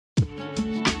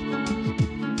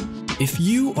If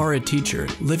you are a teacher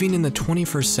living in the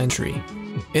 21st century,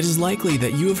 it is likely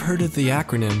that you have heard of the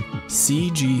acronym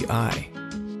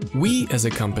CGI. We as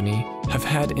a company have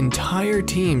had entire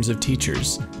teams of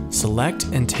teachers select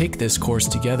and take this course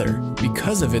together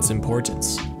because of its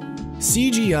importance.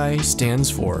 CGI stands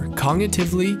for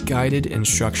Cognitively Guided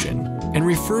Instruction and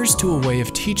refers to a way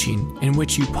of teaching in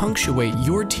which you punctuate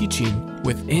your teaching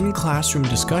with in-classroom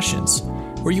discussions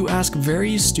where you ask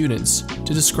various students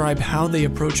to describe how they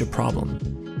approach a problem.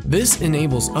 This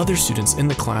enables other students in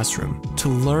the classroom to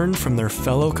learn from their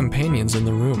fellow companions in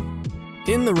the room.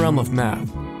 In the realm of math,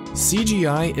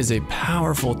 CGI is a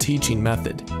powerful teaching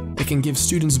method that can give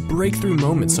students breakthrough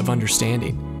moments of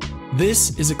understanding.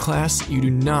 This is a class you do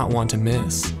not want to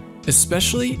miss,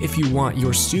 especially if you want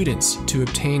your students to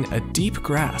obtain a deep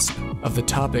grasp of the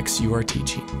topics you are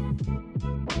teaching.